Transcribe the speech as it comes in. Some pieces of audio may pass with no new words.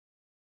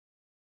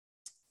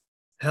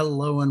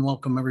Hello and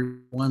welcome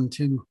everyone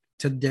to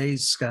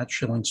today's Scott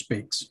Schilling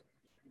Speaks.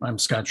 I'm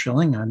Scott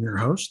Schilling, I'm your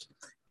host.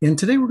 And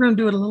today we're going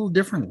to do it a little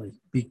differently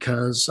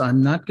because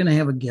I'm not going to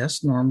have a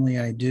guest. Normally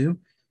I do,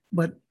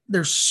 but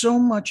there's so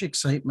much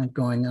excitement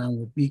going on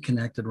with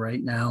BeeKonected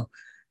right now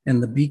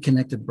and the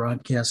BeeKonected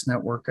broadcast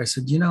network. I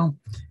said,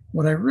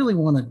 what I really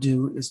want to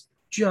do is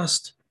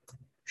just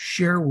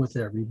share with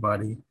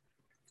everybody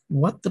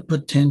what the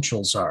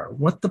potentials are,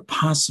 what the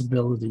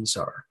possibilities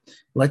are.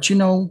 Let you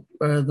know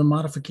the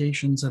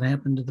modifications that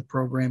happened to the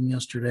program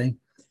yesterday,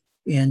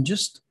 and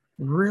just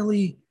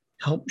really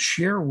help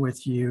share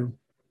with you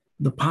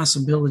the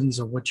possibilities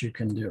of what you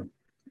can do.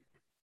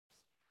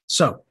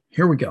 So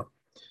here we go.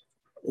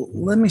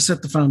 Let me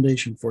set the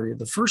foundation for you.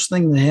 The first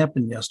thing that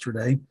happened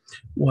yesterday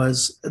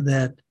was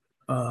that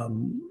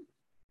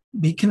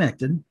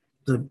BeeKonected,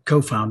 the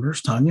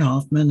co-founders, Tanya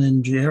Hoffman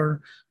and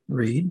J.R.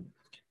 Reed,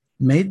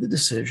 made the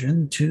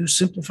decision to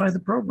simplify the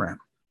program.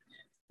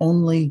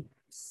 Only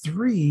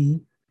 3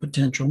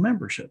 potential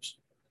memberships.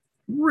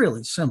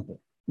 Really simple,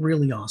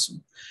 really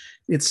awesome.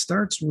 It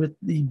starts with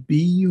the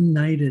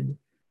BeeUnited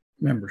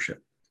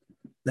membership.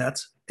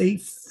 That's a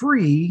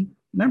free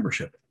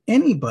membership.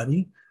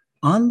 Anybody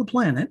on the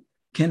planet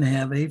can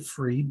have a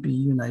free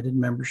BeeUnited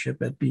membership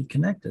at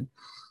BeeKonected.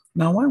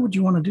 Now, why would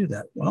you want to do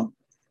that? Well,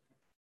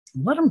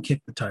 let them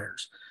kick the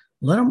tires.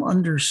 Let them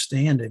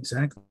understand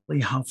exactly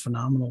how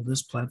phenomenal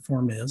this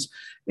platform is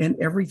and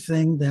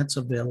everything that's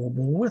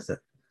available with it.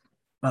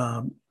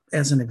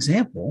 As an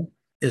example,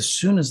 as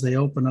soon as they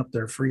open up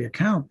their free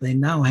account, they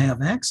now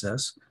have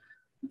access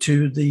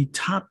to the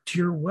top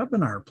tier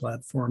webinar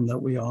platform that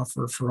we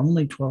offer for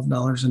only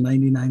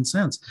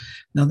 $12.99.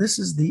 Now, this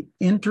is the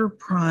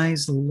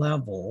enterprise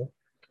level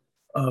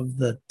of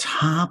the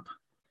top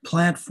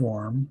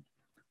platform.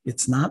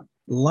 It's not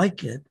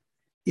like it,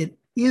 it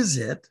is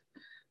it.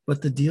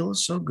 But the deal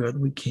is so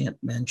good, we can't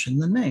mention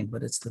the name,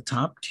 but it's the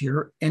top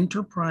tier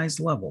enterprise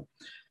level.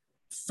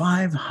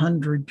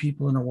 500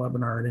 people in a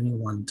webinar at any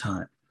one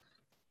time,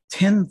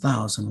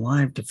 10,000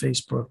 live to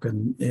Facebook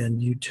and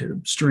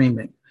YouTube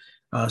streaming,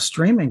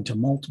 streaming to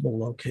multiple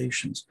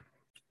locations,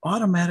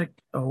 automatic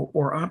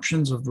or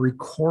options of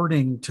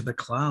recording to the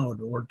cloud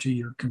or to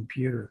your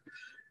computer,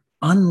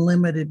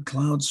 unlimited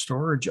cloud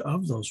storage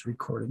of those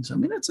recordings. I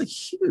mean, that's a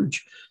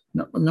huge,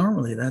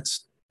 normally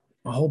that's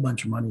a whole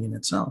bunch of money in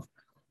itself.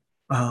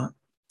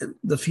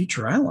 The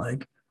feature I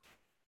like,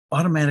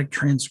 automatic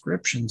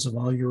transcriptions of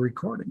all your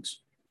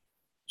recordings.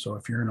 So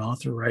if you're an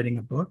author writing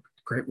a book,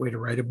 great way to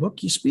write a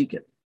book, you speak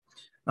it.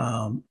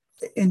 And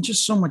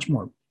just so much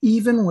more.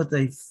 Even with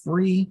a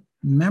free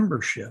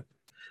membership,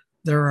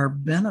 there are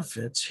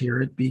benefits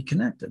here at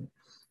BeeKonected.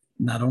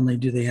 Not only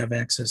do they have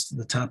access to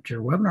the top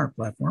tier webinar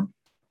platform,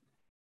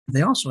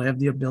 they also have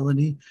the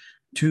ability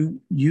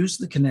to use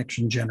the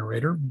connection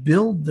generator,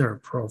 build their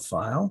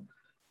profile,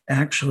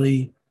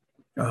 actually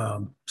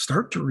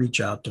start to reach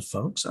out to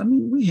folks. I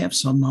mean, we have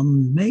some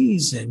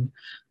amazing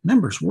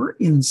members. We're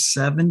in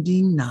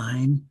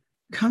 79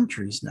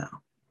 countries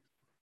now.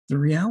 The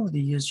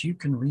reality is you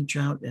can reach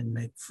out and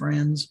make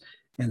friends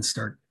and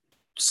start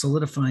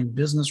solidifying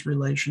business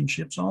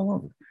relationships all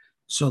over.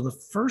 So the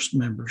first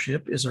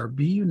membership is our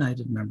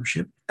BeeUnited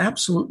membership,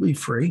 absolutely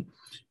free.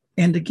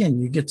 And again,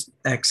 you get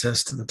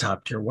access to the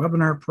top tier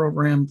webinar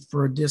program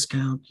for a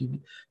discount.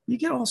 You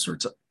get all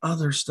sorts of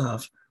other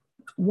stuff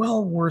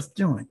well worth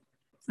doing.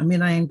 I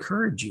mean, I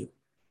encourage you,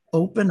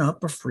 open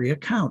up a free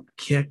account,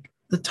 kick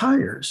the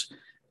tires,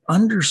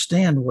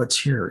 understand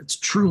what's here. It's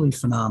truly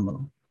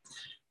phenomenal.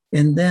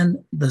 And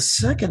then the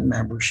second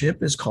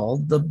membership is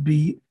called the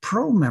Bee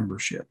Pro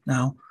membership.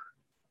 Now,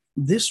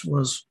 this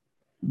was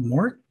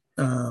more,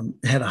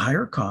 had a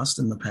higher cost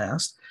in the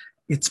past.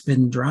 It's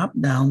been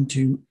dropped down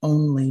to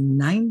only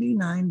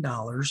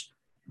 $99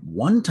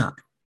 one time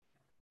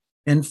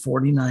and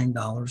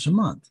 $49 a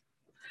month.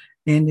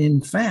 And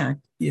in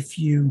fact, if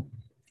you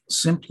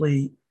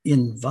simply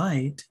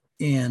invite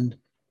and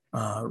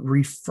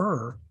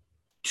refer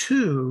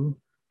to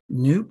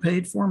new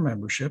paid for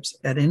memberships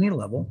at any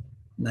level,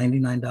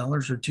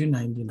 $99 or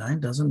 $299,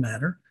 doesn't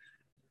matter.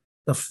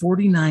 The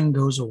 $49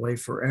 goes away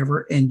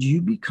forever and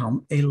you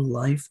become a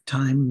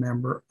lifetime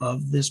member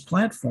of this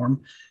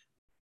platform,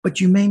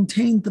 but you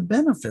maintain the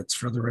benefits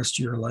for the rest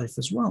of your life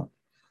as well.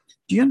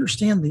 Do you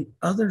understand the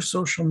other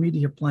social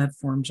media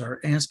platforms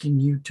are asking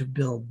you to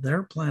build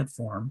their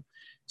platform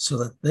so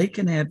that they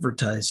can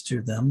advertise to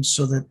them,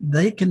 so that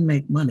they can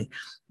make money?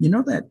 You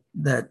know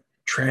that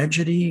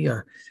tragedy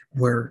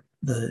where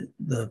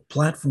the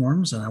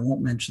platforms, and I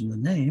won't mention the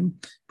name,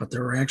 but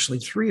there were actually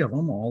 3 of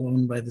them, all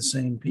owned by the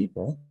same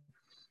people,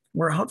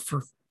 were out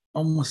for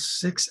almost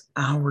 6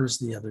 hours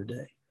the other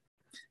day.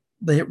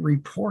 They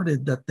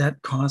reported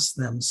that cost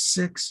them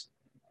 $6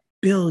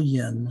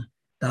 billion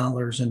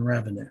in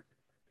revenue.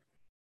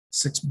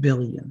 6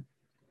 billion.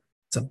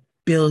 It's $1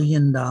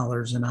 billion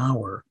an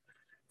hour,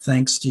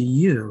 thanks to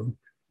you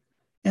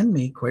and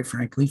me, quite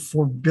frankly,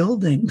 for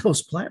building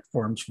those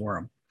platforms for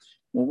them.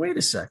 Well, wait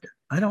a second.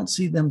 I don't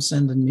see them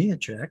sending me a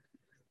check.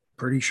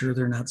 Pretty sure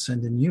they're not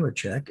sending you a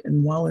check.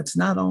 And while it's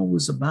not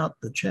always about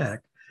the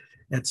check,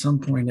 at some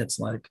point it's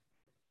like,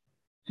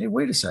 hey,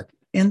 wait a second.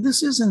 And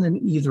this isn't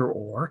an either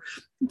or.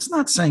 It's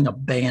not saying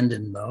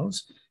abandon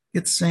those.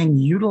 It's saying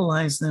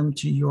utilize them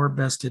to your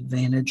best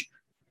advantage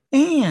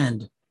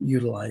and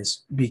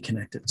utilize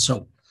BeeKonected.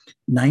 So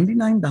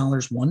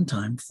 $99 one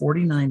time,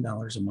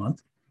 $49 a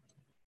month.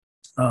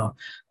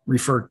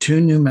 Refer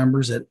two new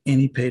members at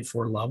any paid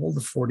for level.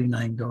 The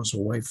 49 goes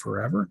away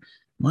forever.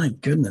 My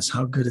goodness,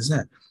 how good is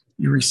that?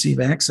 You receive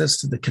access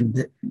to the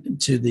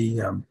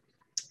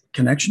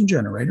connection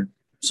generator.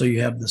 So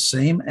you have the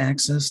same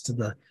access to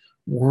the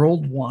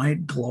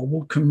worldwide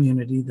global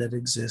community that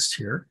exists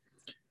here,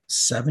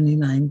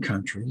 79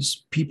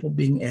 countries, people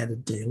being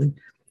added daily,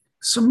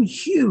 some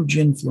huge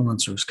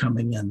influencers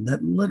coming in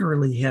that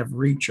literally have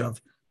reach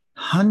of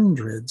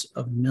hundreds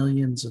of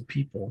millions of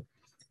people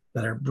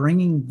that are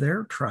bringing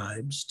their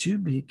tribes to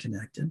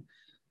BeeKonected.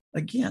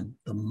 Again,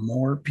 the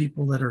more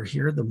people that are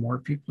here, the more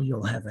people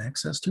you'll have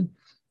access to.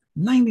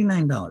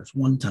 $99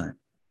 one time,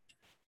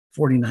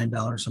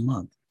 $49 a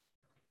month.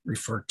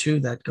 Refer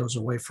to, that goes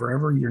away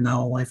forever. You're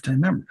now a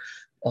lifetime member.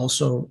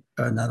 Also,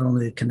 not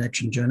only the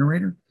connection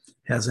generator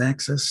has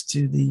access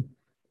to the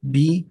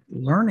Bee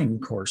learning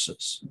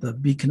courses, the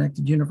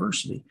BeeKonected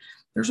University.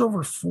 There's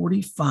over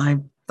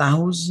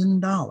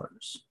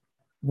 $45,000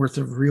 worth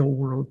of real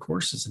world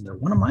courses in there.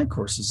 One of my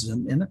courses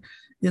in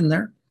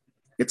there.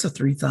 It's a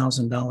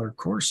 $3,000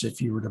 course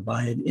if you were to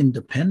buy it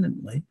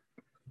independently.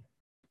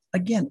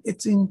 Again,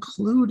 it's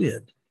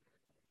included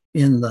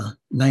in the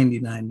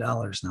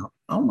 $99 now.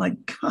 Oh my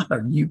God,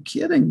 are you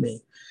kidding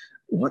me?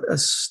 What a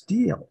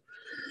steal.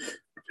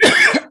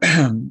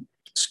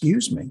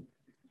 Excuse me.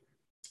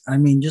 I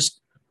mean,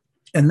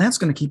 and that's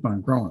going to keep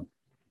on growing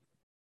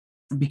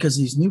because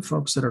these new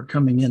folks that are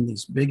coming in,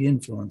 these big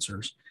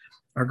influencers,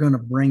 are going to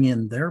bring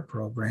in their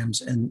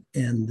programs, and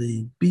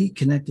the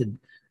BeeKonected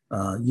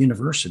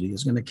University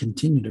is going to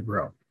continue to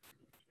grow.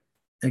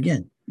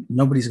 Again,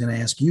 nobody's going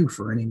to ask you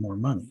for any more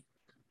money.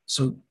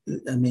 So,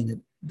 I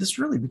mean, this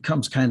really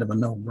becomes kind of a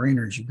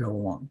no-brainer as you go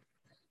along.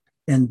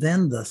 And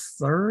then the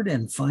third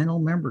and final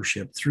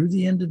membership through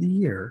the end of the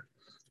year,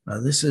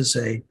 this is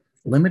a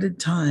limited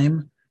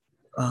time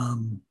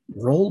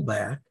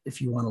rollback,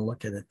 if you want to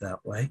look at it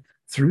that way,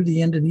 through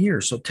the end of the year.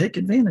 So take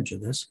advantage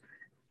of this,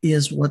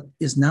 is what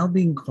is now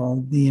being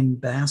called the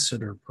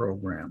Ambassador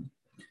Program.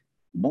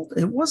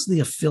 It was the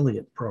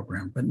affiliate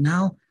program, but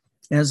now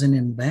as an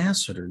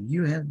ambassador,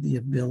 you have the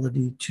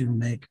ability to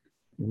make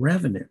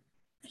revenue.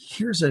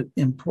 Here's an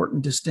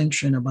important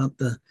distinction about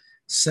the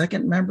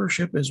second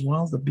membership as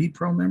well, the Bee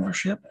Pro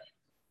membership.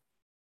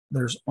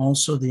 There's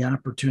also the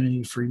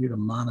opportunity for you to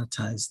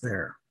monetize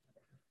there.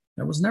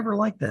 That was never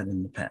like that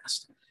in the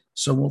past.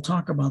 So we'll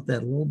talk about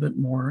that a little bit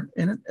more.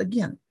 And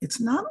again, it's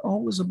not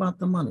always about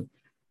the money.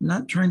 I'm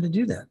not trying to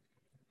do that.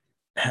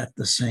 At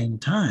the same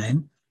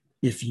time,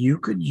 if you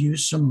could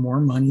use some more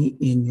money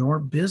in your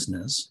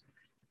business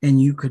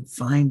and you could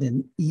find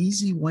an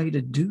easy way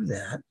to do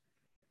that,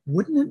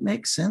 wouldn't it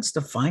make sense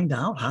to find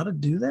out how to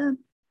do that?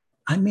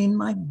 I mean,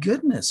 my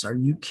goodness, are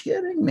you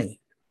kidding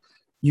me?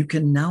 You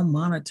can now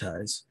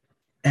monetize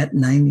at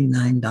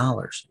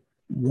 $99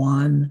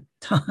 one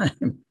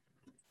time.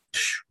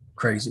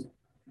 Crazy.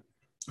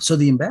 So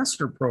the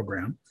Ambassador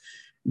Program,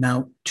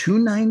 now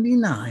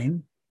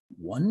 $299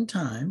 one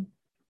time,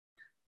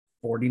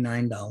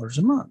 $49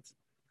 a month.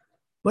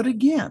 But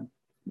again,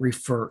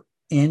 refer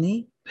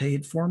any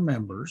paid for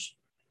members,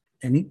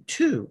 any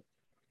two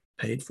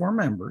paid for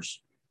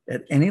members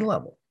at any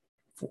level,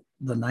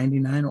 the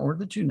 99 or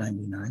the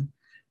 299,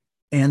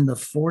 and the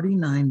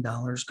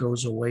 $49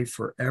 goes away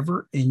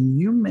forever, and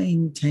you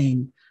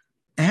maintain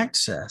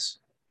access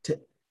to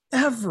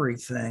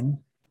everything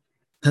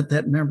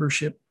that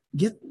membership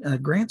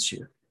grants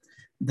you.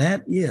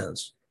 That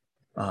is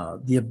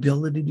the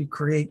ability to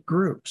create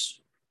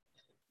groups.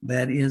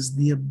 That is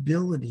the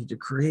ability to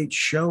create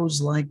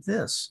shows like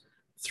this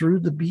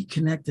through the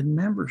BeeKonected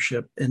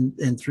membership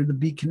and through the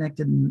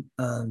BeeKonected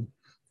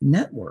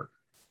network.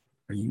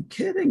 Are you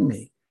kidding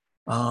me?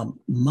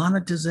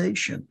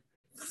 Monetization,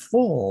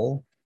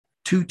 full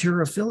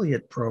two-tier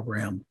affiliate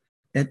program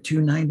at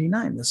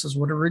 $299. This is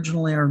what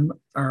originally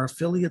our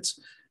affiliates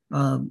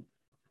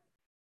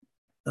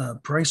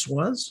price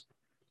was.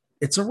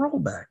 It's a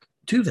rollback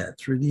to that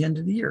through the end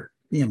of the year.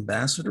 The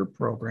Ambassador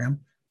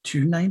Program,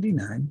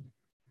 $299,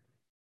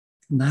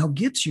 now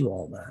gets you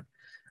all that.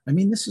 I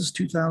mean, this is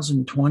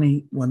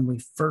 2020 when we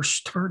first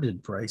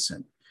started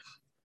pricing.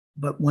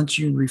 But once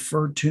you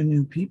refer to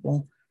new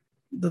people,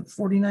 the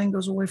 $49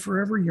 goes away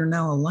forever. You're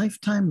now a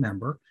lifetime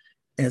member.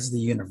 As the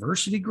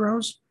university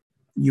grows,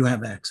 you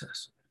have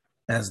access.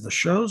 As the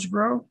shows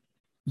grow,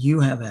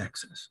 you have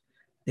access.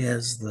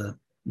 As the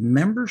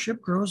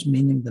membership grows,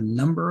 meaning the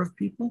number of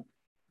people,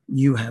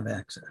 you have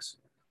access.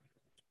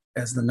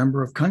 As the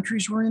number of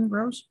countries we're in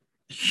grows,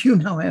 you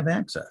now have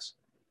access.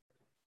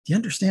 Do you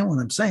understand what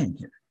I'm saying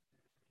here?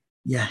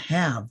 You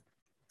have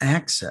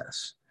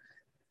access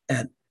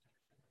at,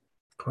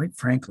 quite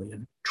frankly, a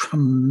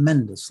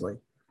tremendously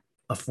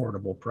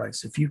affordable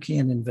price. If you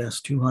can't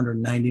invest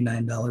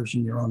 $299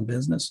 in your own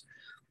business,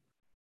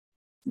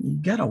 you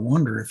got to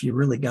wonder if you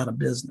really got a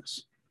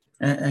business.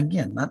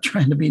 Again, not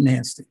trying to be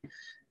nasty,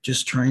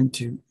 just trying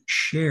to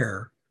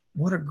share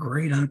what a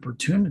great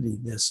opportunity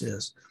this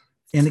is.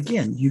 And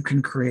again, you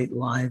can create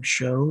live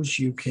shows,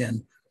 you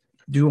can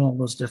do all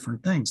those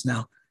different things.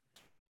 Now,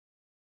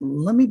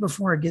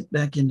 before I get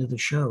back into the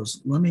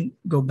shows, let me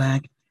go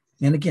back.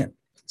 And again,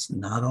 it's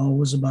not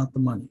always about the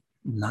money.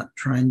 I'm not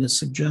trying to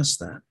suggest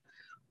that.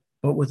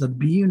 But with a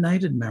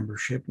BeeKonected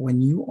membership,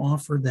 when you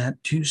offer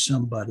that to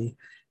somebody,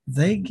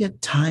 they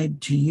get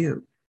tied to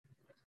you.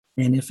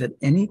 And if at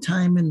any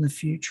time in the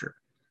future,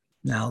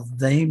 now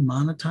they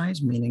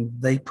monetize, meaning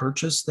they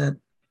purchase that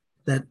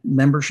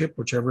membership,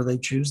 whichever they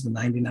choose, the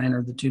 99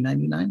 or the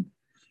 299,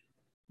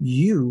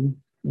 you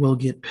will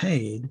get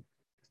paid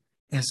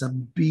as a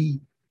B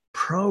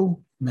Pro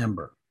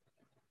member.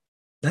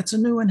 That's a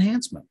new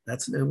enhancement.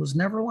 It was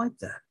never like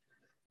that.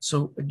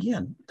 So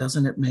again,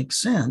 doesn't it make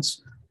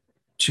sense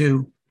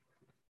to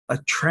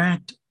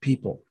attract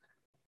people?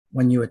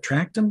 When you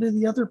attract them to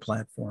the other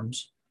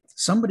platforms,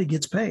 somebody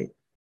gets paid.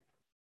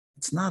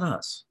 It's not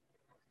us.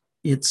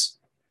 It's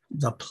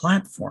the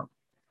platform.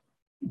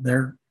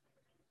 They're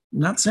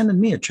not sending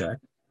me a check.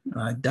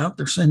 I doubt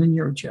they're sending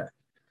you a check.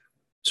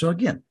 So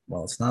again,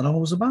 while it's not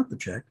always about the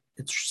check,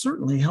 it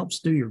certainly helps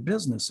do your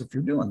business if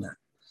you're doing that.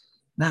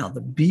 Now,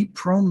 the B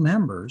Pro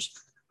members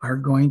are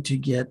going to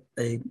get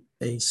a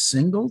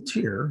single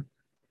tier,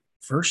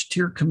 first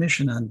tier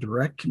commission on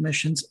direct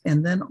commissions,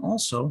 and then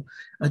also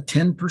a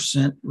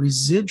 10%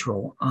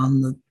 residual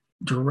on the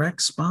direct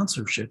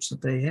sponsorships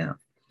that they have.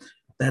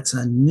 That's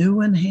a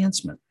new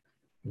enhancement.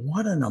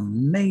 What an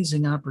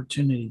amazing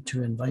opportunity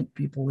to invite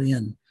people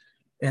in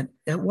at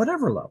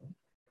whatever level.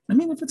 I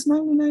mean, if it's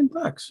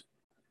 $99,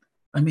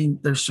 I mean,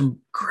 there's some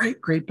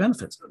great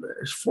benefits.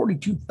 There's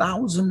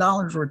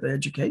 $42,000 worth of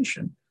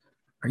education.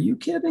 Are you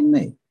kidding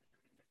me?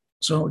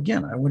 So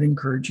again, I would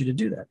encourage you to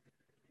do that.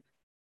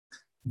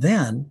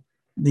 Then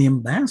the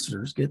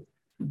ambassadors get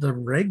the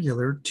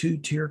regular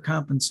 2-tier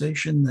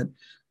compensation that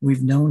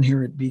we've known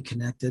here at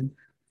BeeKonected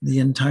the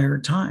entire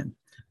time.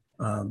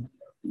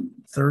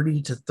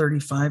 30 to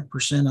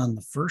 35% on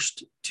the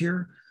first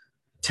tier,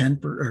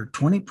 20%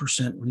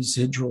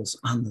 residuals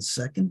on the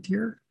second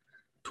tier,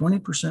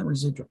 20%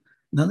 residual.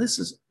 Now, this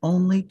is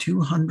only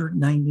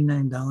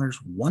 $299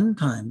 one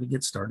time to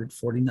get started,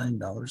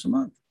 $49 a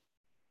month.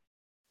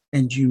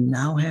 And you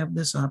now have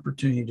this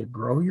opportunity to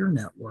grow your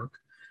network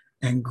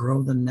and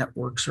grow the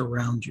networks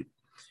around you.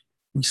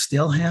 We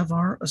still have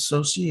our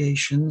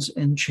associations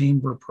and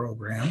chamber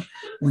program.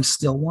 We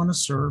still want to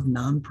serve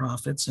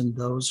nonprofits and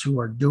those who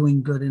are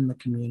doing good in the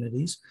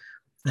communities.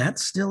 That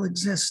still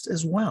exists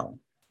as well.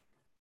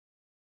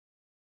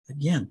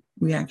 Again,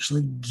 we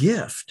actually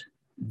gift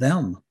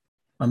them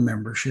a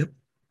membership,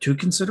 2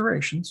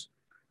 considerations.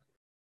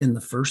 In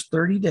the first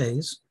 30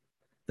 days,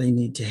 they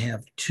need to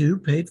have 2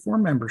 paid for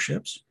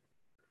memberships.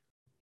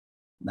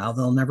 Now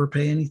they'll never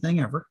pay anything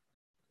ever.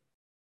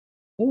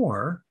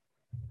 Or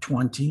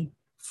 20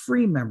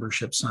 free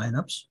membership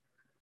signups.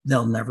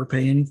 They'll never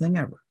pay anything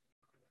ever.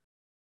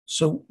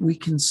 So we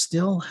can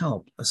still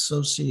help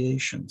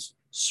associations,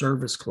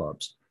 service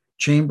clubs,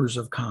 chambers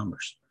of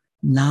commerce,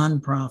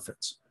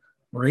 nonprofits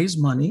raise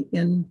money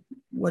in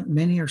what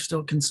many are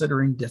still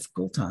considering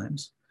difficult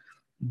times.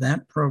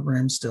 That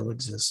program still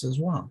exists as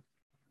well.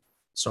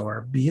 So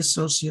our Be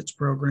Associates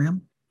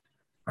program,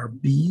 our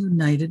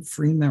BeeKonected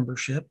free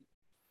membership,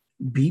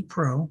 Be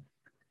Pro,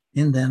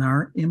 and then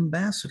our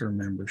ambassador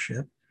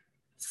membership,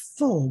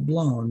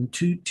 full-blown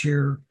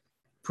 2-tier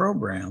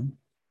program.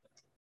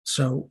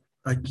 So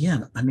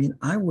again, I mean,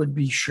 I would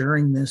be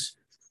sharing this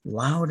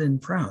loud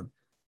and proud.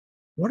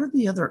 What are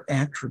the other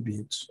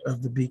attributes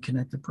of the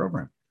BeeKonected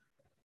program?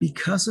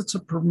 Because it's a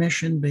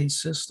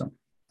permission-based system,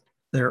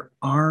 there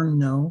are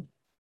no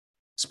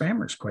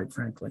spammers, quite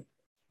frankly.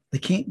 They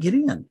can't get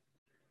in.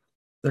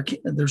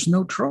 There's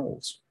no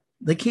trolls.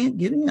 They can't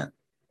get in.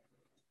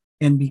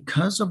 And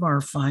because of our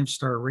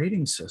 5-star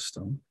rating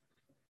system,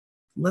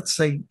 let's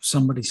say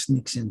somebody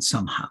sneaks in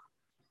somehow.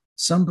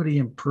 Somebody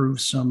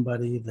improves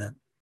somebody that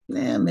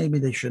maybe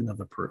they shouldn't have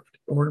approved,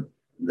 or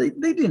they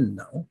didn't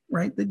know,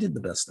 right? They did the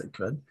best they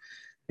could,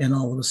 and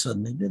all of a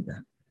sudden they did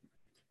that.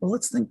 Well,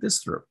 let's think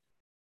this through.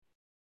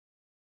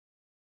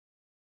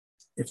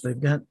 If they've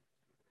got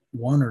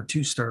 1 or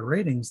 2-star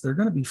ratings, they're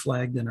going to be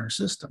flagged in our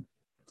system.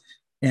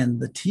 And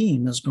the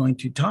team is going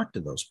to talk to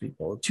those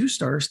people, 2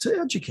 stars, to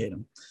educate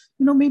them.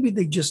 Maybe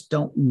they just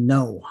don't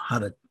know how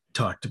to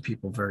talk to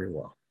people very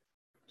well.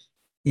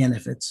 And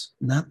if it's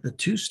not the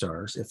 2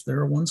 stars, if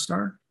they're a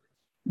 1-star,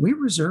 we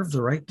reserve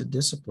the right to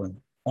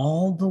discipline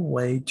all the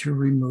way to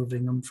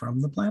removing them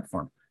from the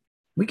platform.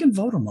 We can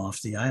vote them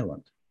off the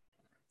island.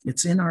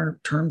 It's in our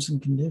terms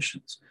and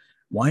conditions.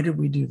 Why did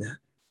we do that?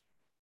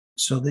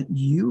 So that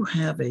you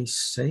have a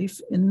safe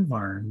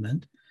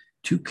environment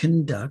to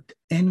conduct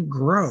and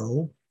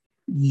grow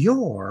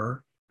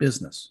your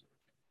business.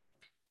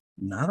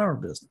 Not our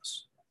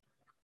business,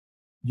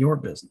 your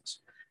business.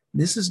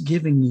 This is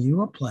giving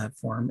you a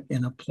platform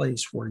in a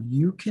place where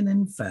you can,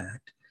 in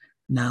fact,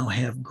 now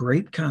have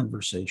great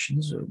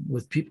conversations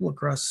with people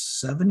across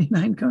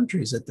 79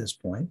 countries at this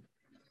point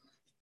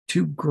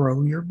to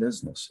grow your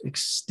business,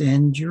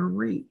 extend your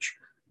reach,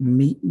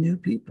 meet new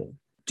people,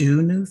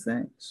 do new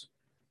things.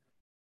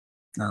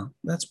 Now,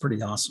 that's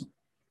pretty awesome.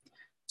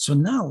 So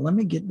now let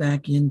me get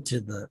back into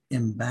the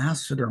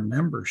ambassador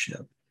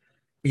membership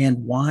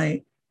and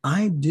why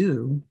I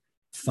do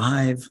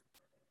 5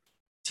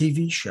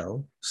 TV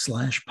show /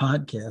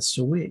 podcasts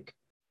a week.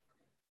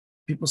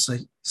 People say,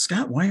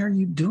 Scott, why are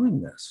you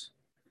doing this?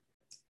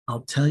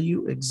 I'll tell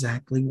you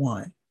exactly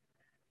why.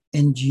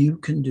 And you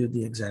can do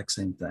the exact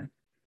same thing.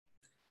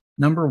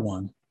 Number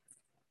one,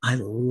 I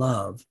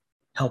love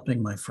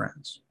helping my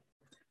friends.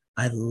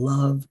 I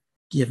love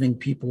giving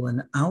people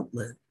an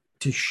outlet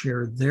to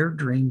share their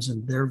dreams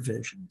and their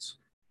visions.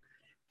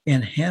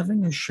 And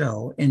having a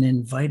show and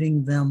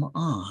inviting them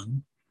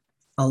on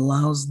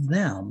allows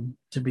them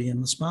to be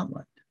in the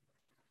spotlight.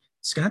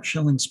 Scott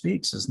Schilling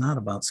Speaks is not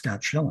about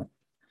Scott Schilling.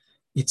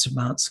 It's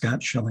about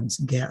Scott Schilling's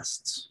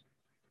guests.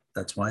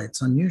 That's why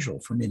it's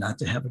unusual for me not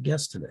to have a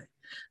guest today.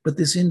 But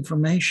this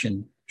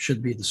information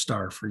should be the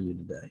star for you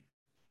today.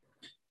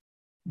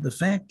 The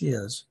fact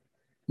is,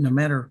 no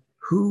matter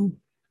who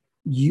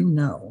you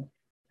know,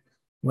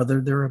 whether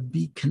they're a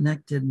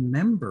BeeKonected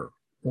member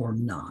or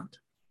not,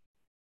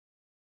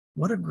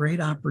 what a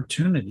great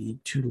opportunity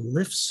to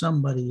lift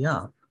somebody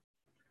up,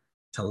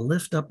 to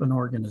lift up an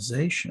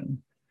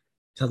organization,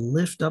 to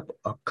lift up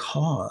a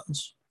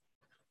cause,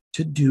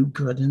 to do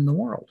good in the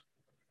world.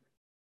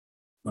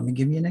 Let me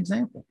give you an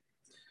example.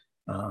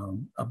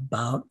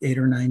 About 8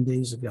 or 9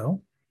 days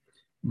ago,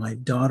 my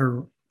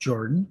daughter,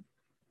 Jordan,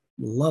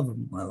 love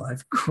of my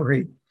life,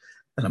 great,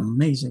 an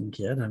amazing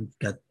kid. I've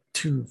got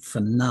 2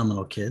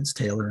 phenomenal kids,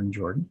 Taylor and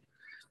Jordan.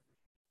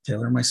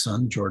 Taylor, my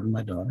son, Jordan,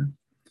 my daughter.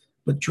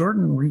 But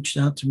Jordan reached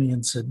out to me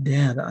and said,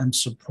 Dad, I'm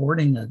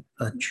supporting a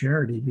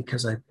charity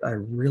because I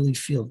really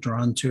feel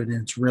drawn to it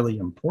and it's really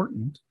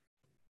important.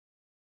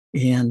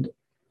 And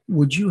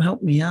would you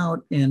help me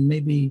out and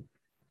maybe,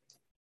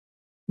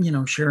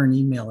 share an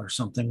email or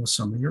something with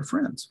some of your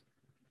friends?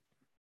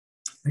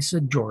 I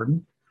said,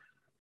 Jordan,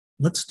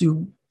 let's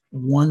do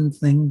one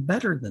thing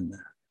better than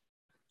that.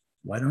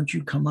 Why don't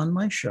you come on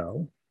my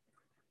show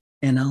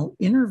and I'll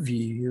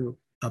interview you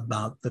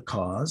about the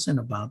cause and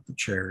about the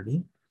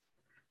charity.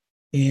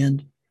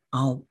 And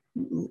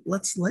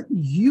let's let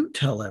you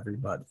tell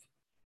everybody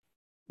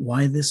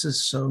why this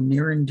is so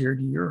near and dear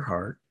to your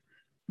heart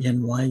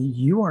and why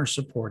you are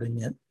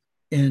supporting it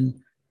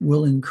and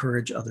will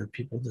encourage other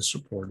people to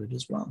support it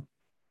as well.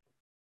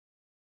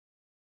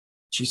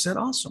 She said,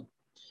 awesome.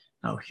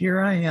 Now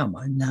here I am.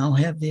 I now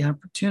have the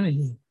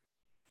opportunity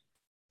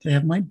to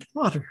have my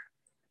daughter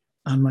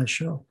on my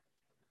show.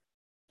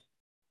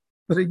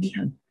 But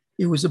again,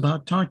 it was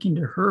about talking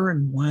to her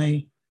and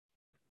why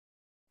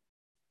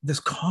this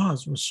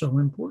cause was so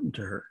important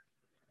to her.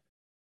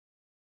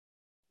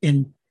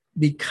 And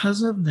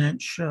because of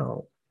that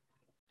show,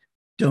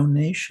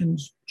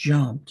 donations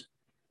jumped.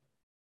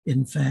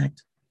 In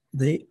fact,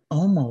 they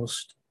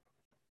almost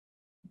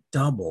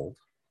doubled,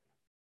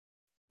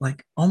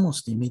 like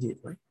almost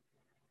immediately.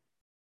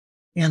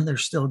 And they're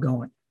still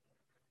going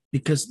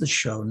because the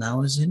show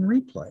now is in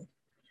replay.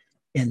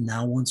 And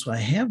now once I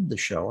have the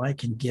show, I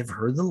can give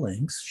her the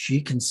links.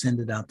 She can send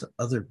it out to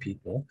other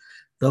people.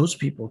 Those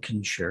people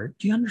can share it.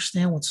 Do you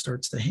understand what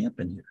starts to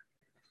happen here?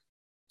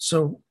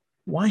 So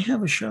why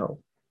have a show?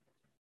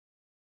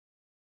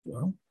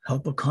 Well,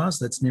 help a cause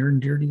that's near and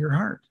dear to your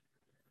heart.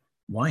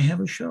 Why have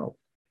a show?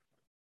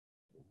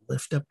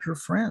 Lift up your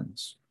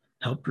friends.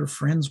 Help your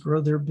friends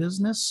grow their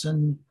business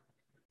and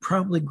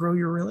probably grow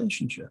your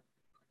relationship.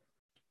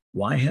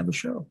 Why have a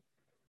show?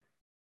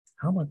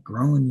 How about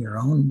growing your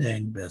own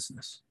dang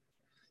business?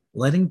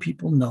 Letting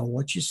people know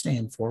what you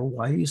stand for,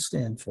 why you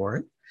stand for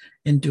it,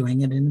 and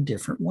doing it in a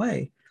different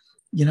way.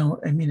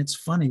 It's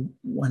funny.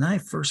 When I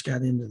first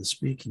got into the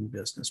speaking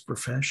business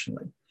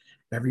professionally,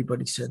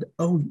 everybody said,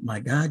 oh my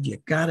God, you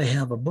got to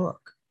have a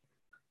book.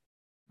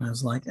 And I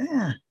was like,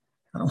 I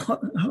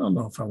don't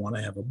know if I want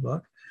to have a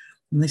book.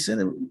 And they said,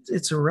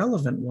 it's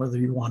irrelevant whether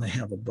you want to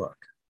have a book.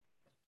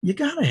 You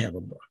got to have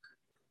a book.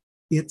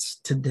 It's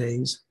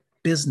today's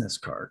business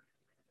card.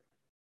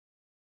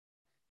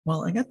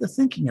 Well, I got to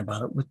thinking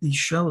about it with these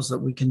shows that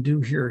we can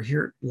do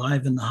here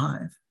live in the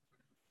Hive.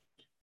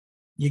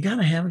 You got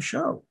to have a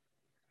show.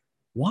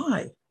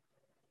 Why?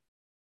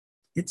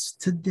 It's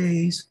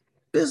today's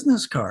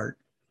business card.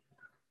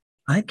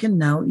 I can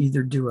now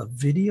either do a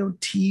video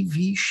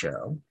TV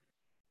show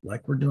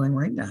like we're doing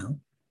right now,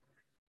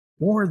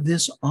 or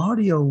this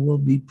audio will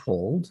be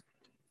pulled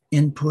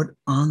and put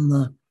on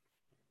the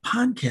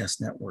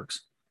podcast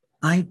networks,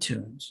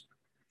 iTunes,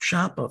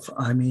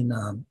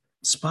 Spotify,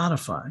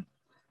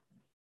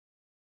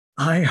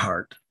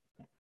 iHeart,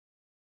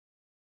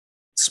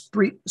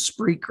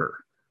 Spreaker.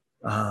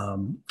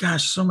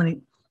 So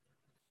many.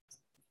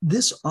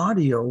 This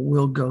audio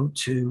will go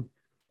to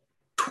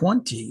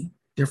 20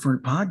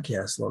 different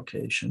podcast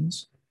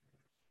locations,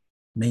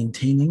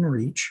 maintaining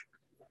reach.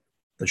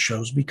 The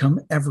shows become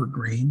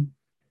evergreen.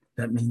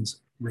 That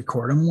means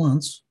record them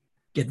once,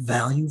 get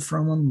value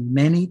from them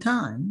many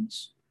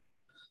times.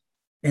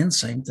 And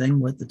same thing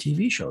with the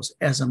TV shows.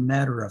 As a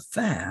matter of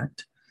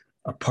fact,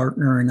 a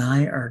partner and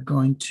I are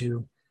going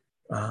to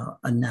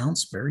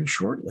announce very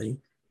shortly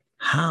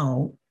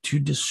how to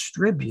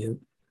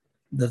distribute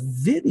the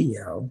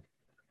video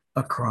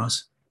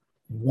across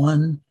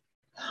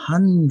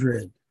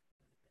 100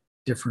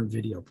 different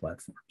video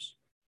platforms.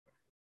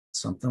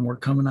 Something we're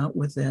coming out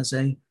with as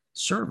a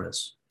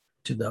service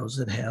to those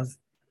that have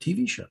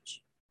TV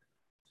shows.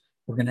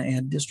 We're going to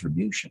add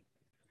distribution.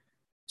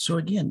 So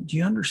again, do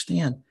you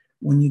understand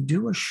when you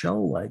do a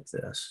show like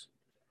this,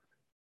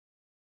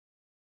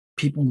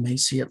 people may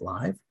see it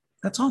live?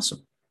 That's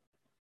awesome.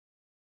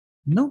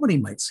 Nobody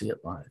might see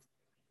it live.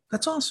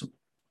 That's awesome.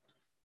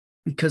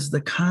 Because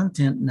the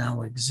content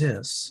now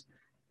exists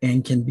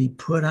and can be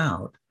put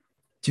out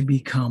to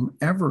become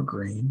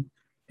evergreen,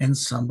 and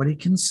somebody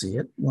can see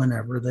it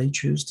whenever they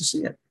choose to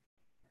see it,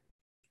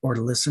 or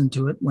listen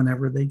to it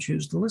whenever they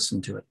choose to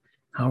listen to it,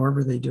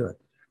 however they do it.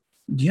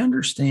 Do you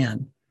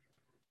understand?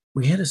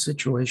 We had a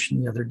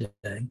situation the other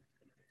day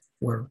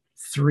where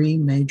 3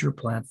 major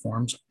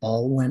platforms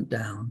all went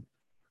down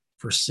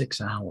for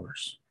 6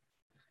 hours.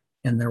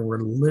 And there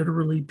were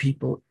literally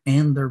people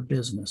and their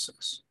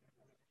businesses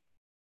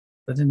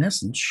that in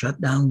essence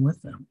shut down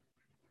with them.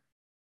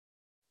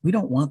 We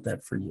don't want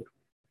that for you.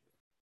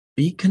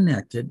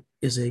 BeeKonected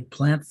is a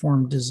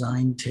platform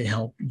designed to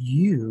help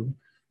you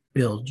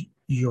build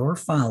your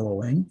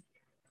following,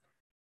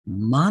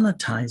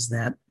 monetize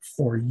that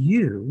for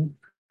you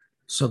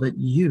so that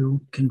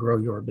you can grow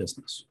your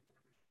business.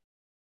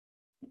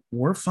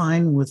 We're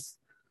fine with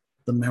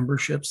the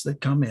memberships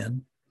that come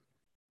in.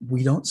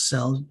 We don't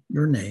sell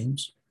your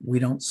names. We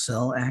don't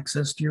sell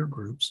access to your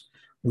groups.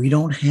 We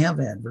don't have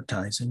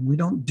advertising. We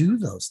don't do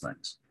those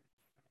things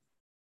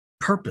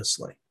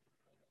purposely.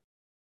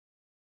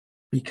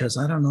 Because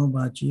I don't know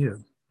about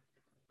you,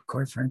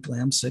 quite frankly,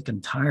 I'm sick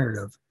and tired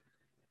of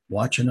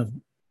watching a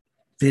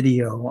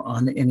video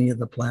on any of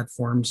the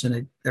platforms,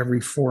 and every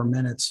 4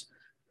 minutes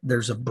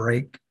there's a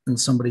break and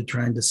somebody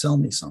trying to sell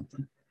me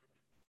something.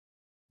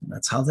 And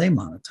that's how they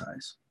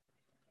monetize.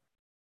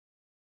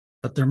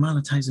 But they're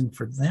monetizing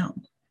for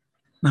them,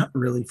 not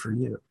really for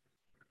you.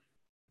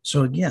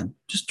 So again,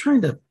 just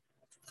trying to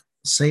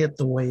say it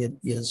the way it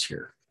is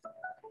here.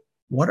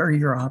 What are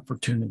your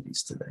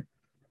opportunities today?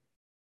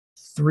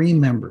 3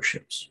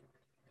 memberships,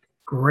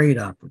 great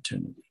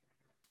opportunity.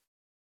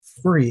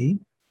 Free,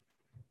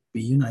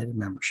 Be United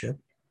membership.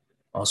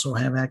 Also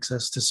have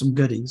access to some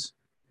goodies,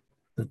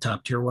 the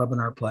top tier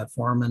webinar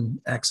platform,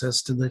 and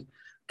access to the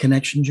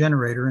connection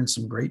generator and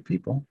some great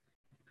people.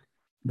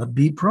 The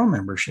Be Pro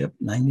membership,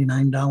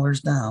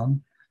 $99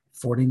 down,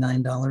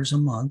 $49 a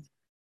month.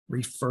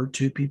 Refer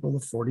 2 people, the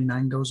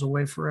 $49 goes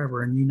away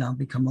forever, and you now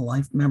become a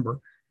life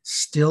member,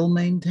 still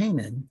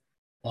maintaining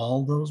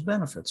all those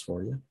benefits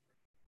for you.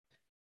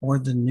 Or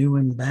the new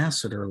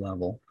ambassador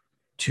level,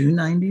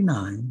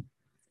 $299,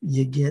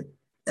 you get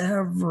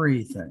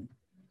everything.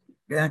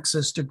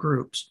 Access to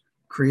groups,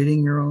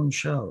 creating your own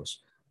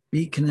shows,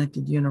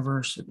 BeeKonected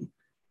University,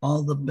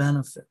 all the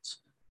benefits,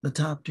 the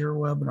top tier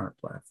webinar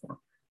platform.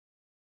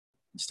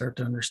 You start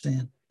to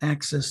understand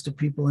access to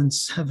people in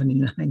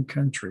 79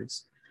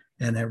 countries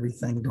and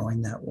everything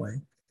going that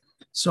way.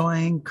 So I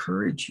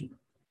encourage you,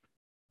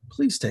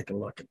 please take a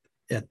look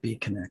at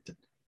BeeKonected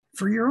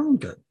for your own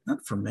good,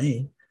 not for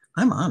me.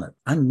 I'm on it.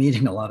 I'm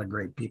meeting a lot of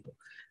great people.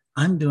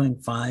 I'm doing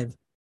 5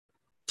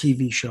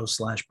 TV shows /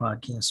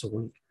 podcasts a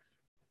week.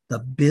 The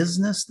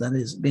business that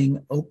is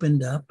being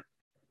opened up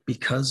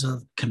because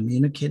of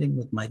communicating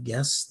with my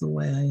guests the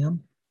way I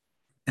am,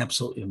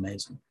 absolutely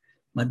amazing.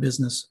 My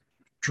business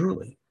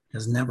truly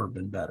has never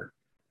been better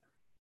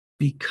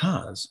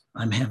because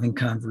I'm having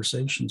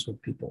conversations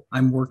with people.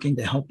 I'm working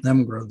to help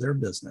them grow their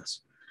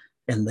business,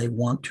 and they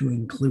want to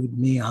include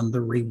me on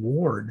the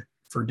reward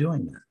for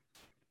doing that.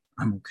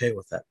 I'm okay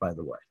with that, by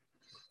the way.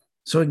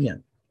 So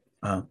again,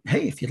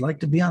 hey, if you'd like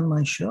to be on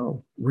my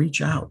show,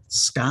 reach out,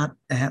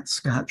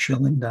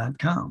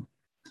 scott@scottschilling.com.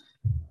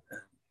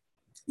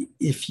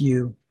 If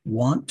you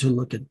want to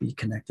look at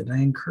BeeKonected, I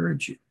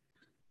encourage you,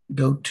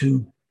 go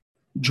to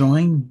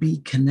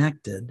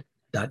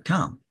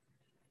joinbeekonected.com.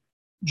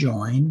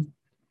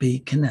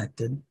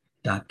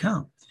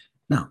 Joinbeekonected.com.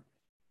 Now,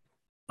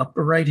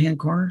 upper right-hand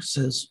corner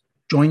says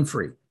join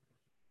free.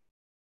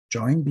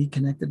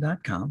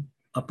 Joinbeekonected.com.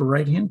 Upper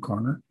right-hand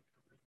corner,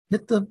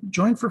 hit the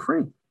join for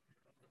free.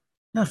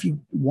 Now, if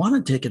you want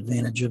to take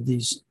advantage of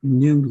these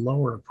new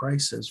lower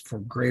prices for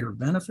greater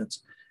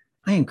benefits,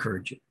 I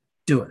encourage you,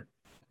 do it.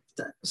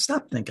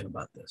 Stop thinking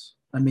about this.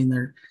 I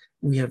mean,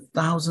 we have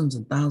thousands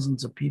and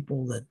thousands of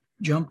people that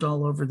jumped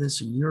all over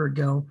this a year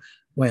ago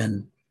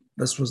when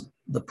this was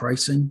the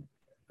pricing,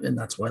 and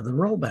that's why the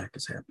rollback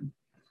has happened.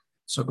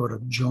 So go to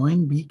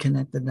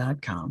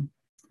joinbeekonected.com.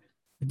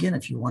 Again,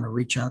 if you want to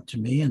reach out to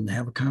me and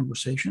have a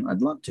conversation,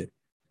 I'd love to.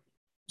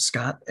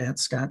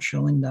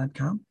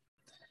 Scott@scottschilling.com.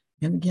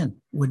 And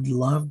again, would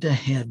love to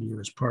have you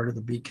as part of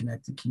the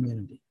BeeKonected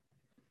community.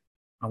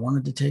 I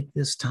wanted to take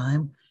this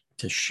time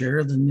to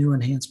share the new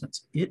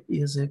enhancements. It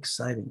is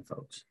exciting,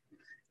 folks.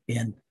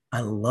 And I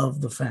love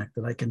the fact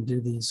that I can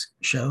do these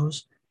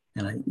shows.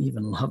 And I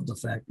even love the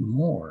fact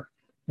more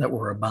that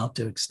we're about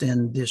to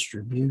extend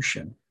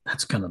distribution.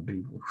 That's going to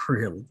be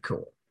really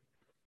cool.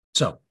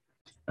 So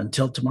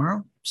until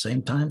tomorrow,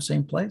 same time,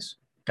 same place.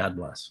 God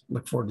bless.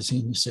 Look forward to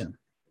seeing you soon.